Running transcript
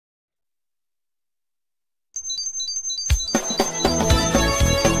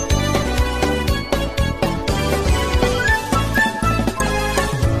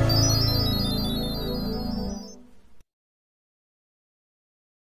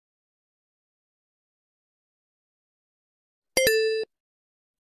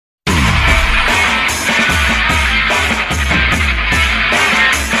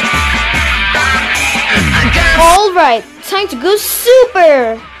time to go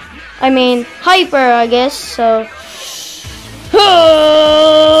super. I mean, hyper, I guess. So.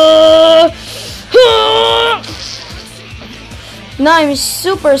 Now I'm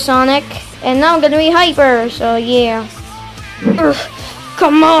supersonic, and now I'm gonna be hyper. So yeah.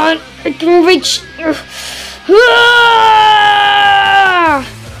 Come on, I can reach.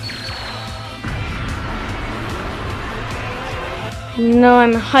 No,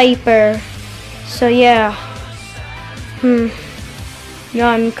 I'm hyper. So yeah. No,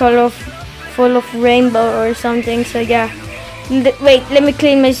 I'm full of rainbow or something. So yeah. Wait, let me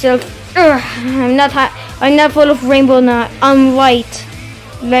clean myself. I'm not full of rainbow now. I'm white,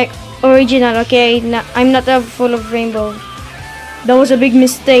 like original. Okay, no, I'm not full of rainbow. That was a big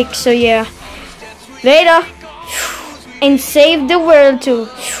mistake. So yeah. Later. And save the world too.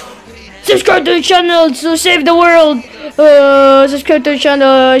 Subscribe to the channel to save the world. Subscribe to the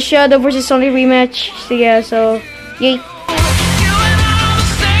channel. Shadow versus Sonic rematch. So yeah. So yay.